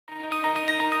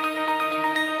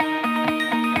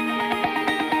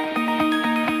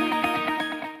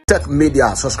Tech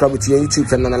Media. Subscribe to your YouTube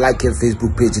channel and like your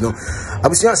Facebook page. You know, I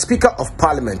was Speaker of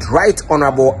Parliament, Right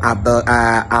Honorable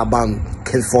Aban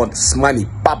Kilford Smani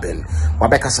Babin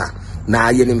Wabekasa. Na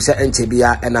yenim se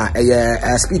NTBA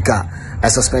and Speaker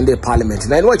suspended Parliament.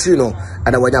 Na what you know,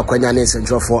 and when you kwanya ne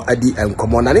central for adi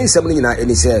enkomo na ne nsem nyina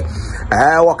eni se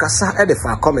wakasa e de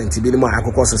fa comment bi ni mo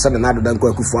akokọ so se na do dan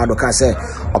ko Akuffo-Addo ka se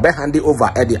obe hand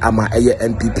over e de ama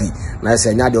MPP na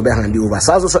se nya de obe hand over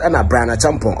so na Bryan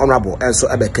Acheampong honorable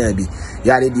enso ebe kan bi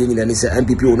ya ne de nyina ni se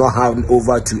MPP will not hand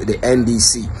over to the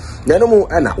NDC na no mu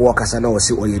na wakasa na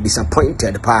wose oye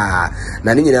disappointed pa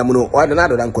na ne nyina mu no o de na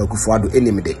do dan ko Akuffo-Addo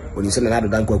enimde oni se na do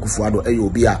dan ko Akuffo-Addo e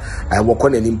obi a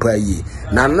wokọ na nimpa yi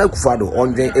na Akuffo-Addo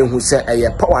onwen ehu se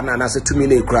power na se tumi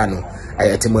na ekura no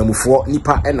temamufo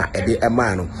nipa na ede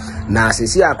ema no na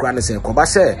sesi akura no se koba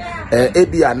se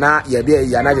ebia na ye bia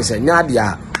ya na je se nyaade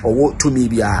a owo tumi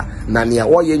bia na ne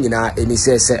woye nyina eni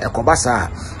se ekoba sa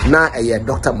na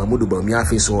Dr. Mamudu Bawumia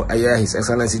afi so His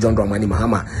Excellency John Dramani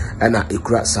Mahama na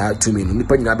ekura sa tumi no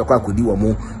nipa nyina bekwa akodi wo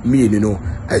mo mienu no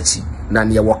achi na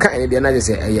ne woka ene de na je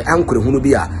se ankure hunu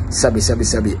bia sabi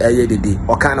dede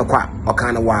oka na kwa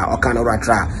oka na wa oka na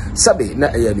ratra sabi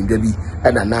na nudwa bi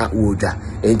na woja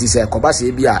enti se koba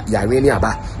se bia ya nweni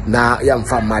aba na ya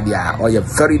mfa madia or you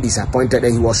very disappointed,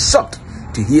 and he was shocked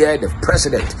to hear the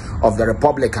president of the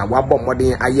Republic, I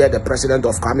hear the president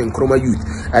of Coming Chroma Youth,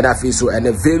 and I feel so, and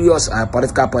the various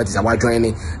political parties are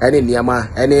joining, any Niama,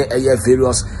 any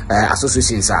various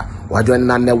associations are joining,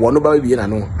 and the one about you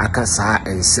know, Akasa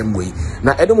and same way.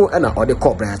 Now, Edomo and or the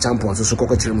call Bryan Acheampong, so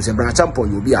Coco Chirum, Bryan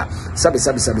Acheampong, you'll be a sabi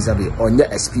on your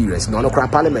experience. No,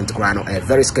 Parliament, Grano, a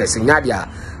very scarce in Nadia,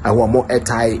 I want more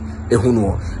airtie,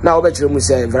 Ehuno. Now, Chirum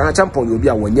say, Bryan Acheampong, you'll be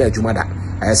a 1 year Jumada.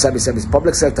 Service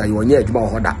public sector you onye adwuma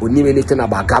hoda onim anything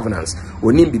about governance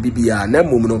onim bibia na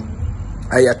mumno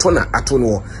ayatona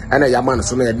atono ana yaman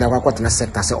so na yedna kwatena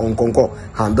sector se onkonko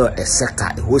handle a sector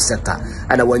a whole sector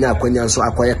ana wanya akwanya so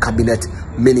akoye cabinet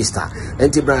minister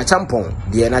enti Bryan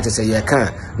Acheampong de na tese ye kan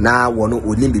na wono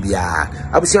onim bibia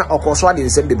abusia okoso ade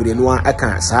nsem bebre no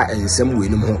aka sa ensem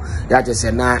wenum ho ya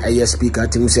tese na speaker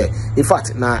tin say in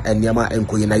fact na eniama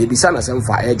enkoye na yebisa na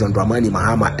semfa John Dramani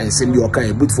Mahama ensem bi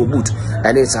okan boot for boot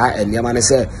ene sa eniama ne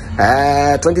say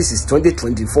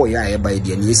 2024 ya e by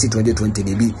de ne 2020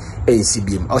 ne bi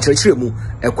NCBM ochirechire mu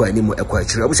ekwa animu ekwa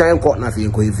chire abusia enko na fe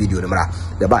enko video ne mara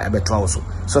de ba ebeto also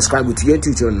subscribe to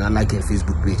YouTube channel and like and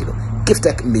Facebook page Gift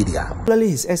Tech Media.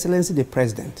 His Excellency the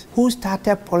President, who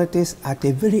started politics at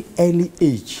a very early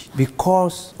age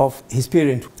because of his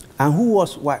parents, and who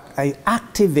was an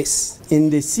activist in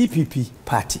the CPP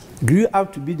party, grew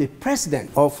up to be the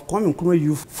president of Kwame Nkrumah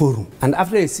Youth Forum, and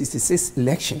after the 1966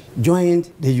 election,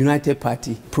 joined the United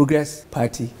Party, Progress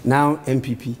Party, now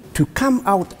MPP, to come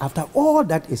out after all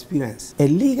that experience, a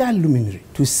legal luminary,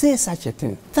 to say such a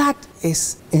thing. That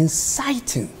is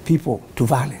inciting people to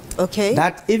violence. Okay.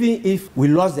 That even if we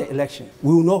lost the election,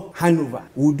 we will not hand over.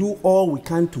 We will do all we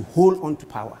can to hold on to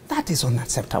power. That is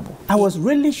unacceptable. I was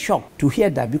really shocked to hear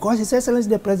that, because His Excellency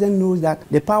the President knows that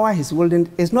the power he's holding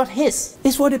is not his.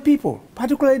 It's for the people,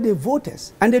 particularly the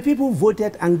voters. And the people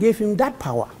voted and gave him that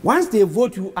power. Once they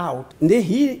vote you out,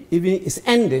 he even is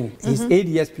ending his 8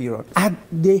 years period. At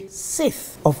the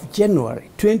 6th of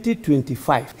January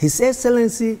 2025, His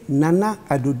Excellency Nana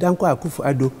Addo Dankwa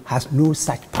Akuffo-Addo has no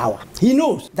such power. He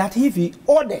knows that if he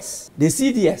orders the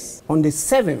CDS on the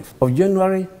 7th of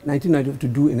January 1992 to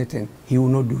do anything, he will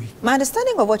not do it. My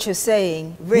understanding of what you're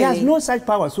saying, really, he has no such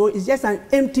power, so it's just an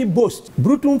empty boast.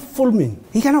 Brutum fulmin.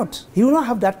 He cannot. He will not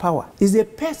have that power. It's the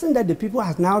person that the people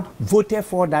have now voted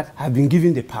for that have been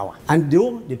given the power. And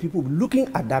though the people looking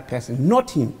at that person,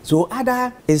 not him. So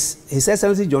either is His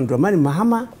Excellency John Dramani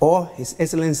Mahama or His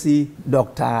Excellency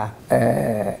Dr.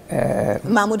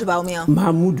 Mamudu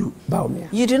Bawumia.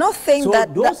 You do not think so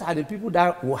that those are the people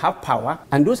that will have power,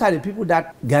 and those are the people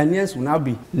that Ghanaians will now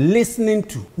be listening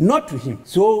to, not to him.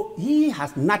 So he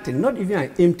has nothing, not even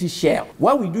an empty shell.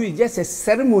 What we do is just a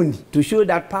ceremony to show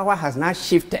that power has now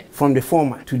shifted from the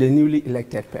former to the newly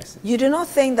elected person. You do not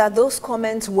think that those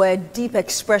comments were deep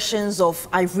expressions of,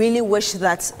 I really wish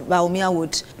that Bawumia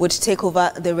would take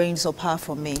over the reins of power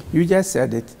from me? You just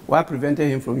said it. What prevented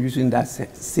him from using that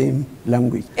same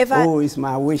language? It's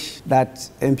my wish that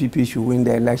MPP should win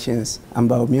the elections and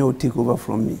Bawumia will take over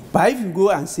from me. But if you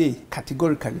go and say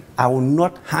categorically, I will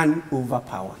not hand over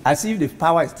power, as if the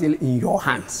power is still in your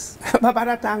hands. But by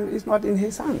that time, it's not in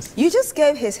his hands. You just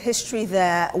gave his history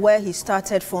there, where he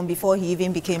started from before he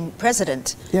even became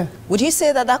president. Yeah. Would you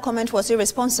say that that comment was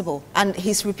irresponsible, and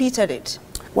he's repeated it?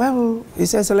 Well,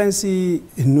 His Excellency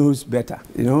knows better.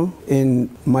 You know, in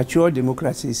mature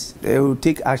democracies, they will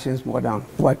take actions more than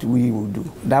what we will do.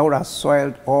 That would have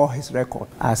soiled all his record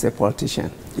as a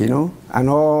politician, you know, and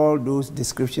all those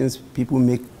descriptions people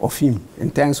make of him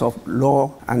in terms of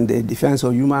law and the defense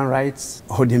of human rights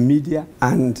or the media,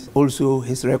 and also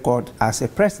his record as a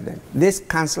president. This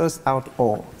cancels out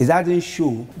all. It doesn't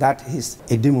show that he's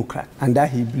a Democrat and that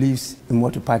he believes in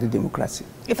multi-party democracy.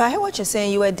 If I hear what you're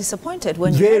saying, you were disappointed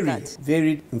when you heard that.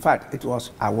 Very, in fact,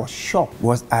 I was shocked.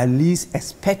 Was at least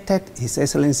expected His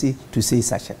Excellency to say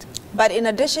such a thing. But in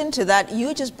addition to that,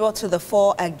 you just brought to the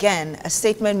fore again a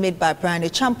statement made by Bryan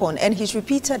Acheampong, and he's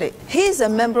repeated it. He's a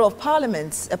member of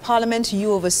parliament, a parliament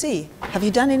you oversee. Have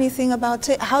you done anything about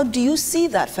it? How do you see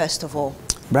that, first of all?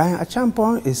 Bryan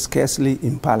Acheampong is scarcely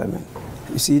in parliament.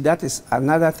 You see, that is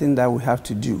another thing that we have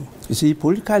to do. You see,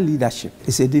 political leadership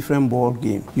is a different ball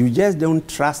game. You just don't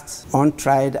trust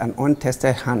untried and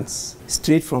untested hands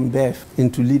straight from birth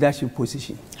into leadership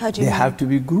position. How do you mean? They have to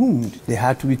be groomed, they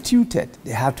have to be tutored,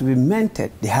 they have to be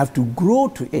mentored, they have to grow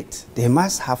to it. They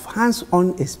must have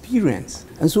hands-on experience.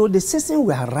 And so the system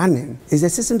we are running is a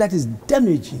system that is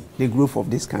damaging the growth of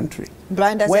this country.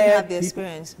 Bryan doesn't have the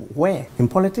experience. Where? In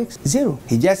politics? Zero.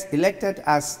 He just elected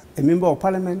as a member of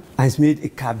parliament and is made a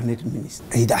cabinet minister.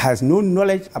 He has no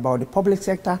knowledge about the public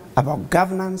sector, about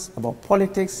governance, about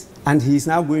politics, and he is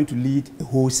now going to lead the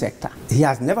whole sector. He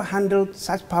has never handled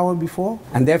such power before,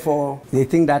 and therefore they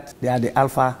think that they are the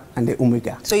alpha and the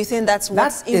omega. So you think that's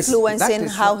what's influencing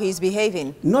how he's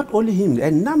behaving? Not only him,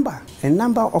 a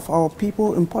number of our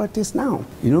people in politics now,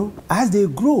 you know, as they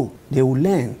grow, they will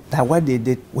learn that what they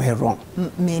did were wrong.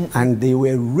 And they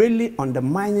were really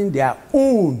undermining their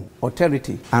own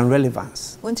authority and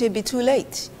relevance. Won't it be too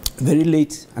late? Very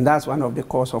late, and that's one of the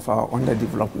cause of our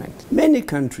underdevelopment. Many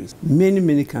countries,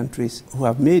 many countries who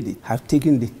have made it have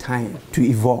taken the time to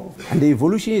evolve. And the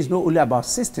evolution is not only about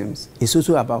systems, it's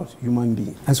also about human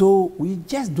beings. And so we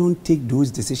just don't take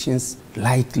those decisions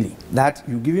lightly. That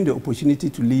you're given the opportunity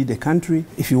to lead the country.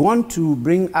 If you want to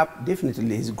bring up, definitely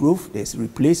there's growth, there's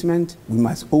replacement. We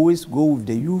must always go with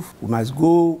the youth. We must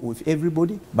go with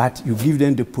everybody, but you give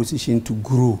them the position to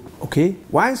grow, okay?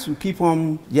 Once you keep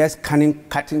on just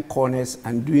cutting corners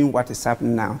and doing what is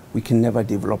happening now, we can never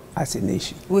develop as a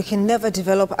nation. We can never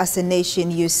develop as a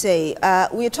nation, you say.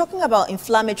 We're talking about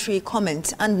inflammatory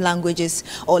comments and language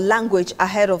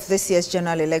ahead of this year's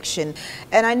general election.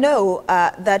 And I know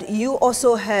that you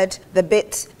also heard the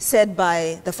bit said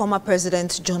by the former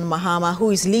president, John Mahama,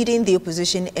 who is leading the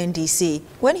opposition NDC,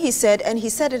 when he said, and he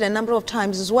said it a number of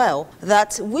times as well,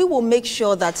 that we will make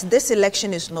sure that this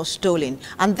election is not stolen,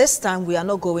 and this time we are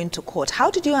not going to court. How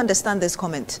did you understand this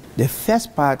comment? The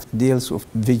first part deals with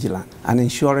vigilance and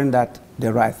ensuring that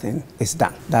the right thing is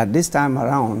done. That this time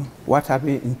around, what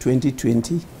happened in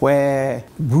 2020, where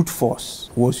brute force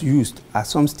was used at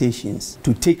some stations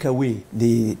to take away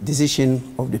the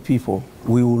decision of the people,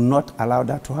 we will not allow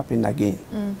that to happen again.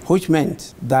 Which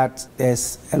meant that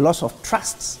there's a loss of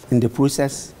trust in the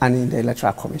process and in the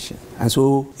Electoral Commission. And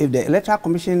so if the Electoral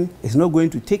Commission is not going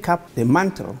to take up the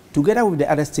mantle together with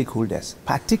the other stakeholders,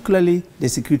 particularly the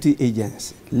security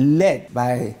agency, led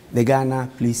by the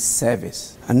Ghana Police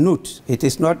Service. And note, it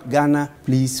is not Ghana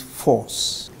Police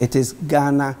Force, it is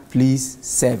Ghana Police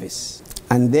Service.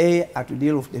 And they are to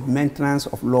deal with the maintenance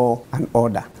of law and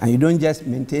order. And you don't just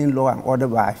maintain law and order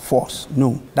by force.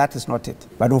 No, that is not it.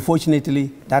 But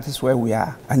unfortunately, that is where we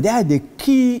are. And they are the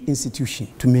key institution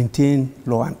to maintain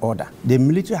law and order. The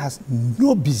military has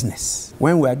no business,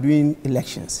 when we are doing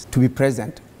elections, to be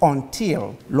present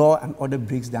until law and order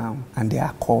breaks down and they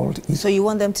are called in. So you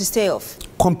want them to stay off?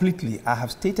 Completely. I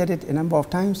have stated it a number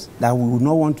of times that we would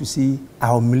not want to see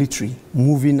our military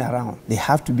moving around. They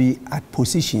have to be at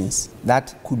positions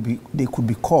that they could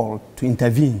be called to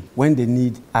intervene when the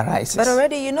need arises. But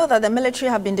already you know that the military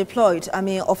have been deployed. I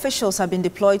mean, officials have been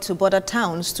deployed to border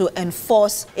towns to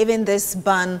enforce even this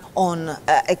ban on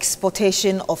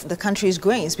exportation of the country's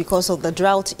grains because of the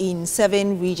drought in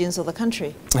 7 regions of the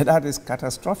country. That is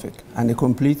catastrophic and a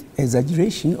complete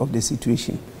exaggeration of the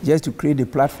situation, just to create a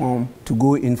platform to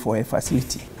go in for a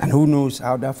facility. And who knows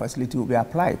how that facility will be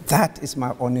applied. That is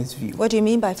my honest view. What do you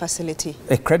mean by facility?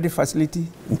 A credit facility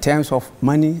in terms of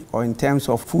money or in terms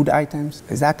of food items,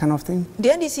 is that kind of thing. The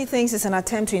NDC thinks it's an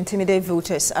attempt to intimidate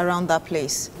voters around that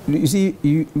place. You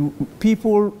see,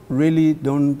 people really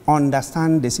don't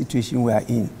understand the situation we are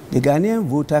in. The Ghanaian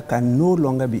voter can no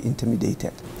longer be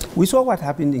intimidated. We saw what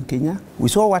happened in Kenya. We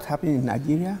saw what happened in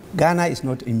Nigeria. Ghana is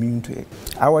not immune to it.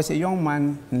 I was a young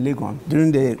man in Legon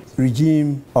during the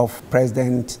regime of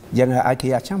President General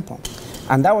Acheampong.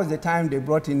 And that was the time they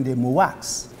brought in the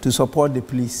MOWACs. to support the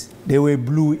police. They were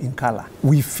blue in color.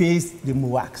 We faced the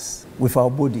MUACs with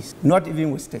our bodies, not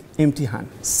even with stick, empty hand.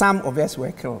 Some of us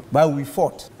were killed, but we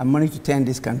fought and managed to turn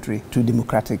this country to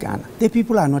democratic Ghana. The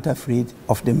people are not afraid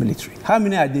of the military. How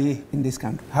many are they in this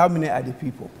country? How many are the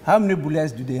people? How many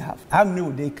bullets do they have? How many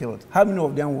will they kill? How many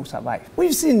of them will survive?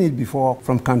 We've seen it before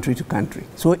from country to country.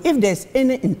 So if there's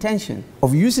any intention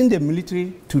of using the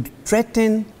military to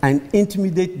threaten and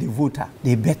intimidate the voter,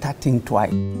 they better think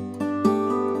twice.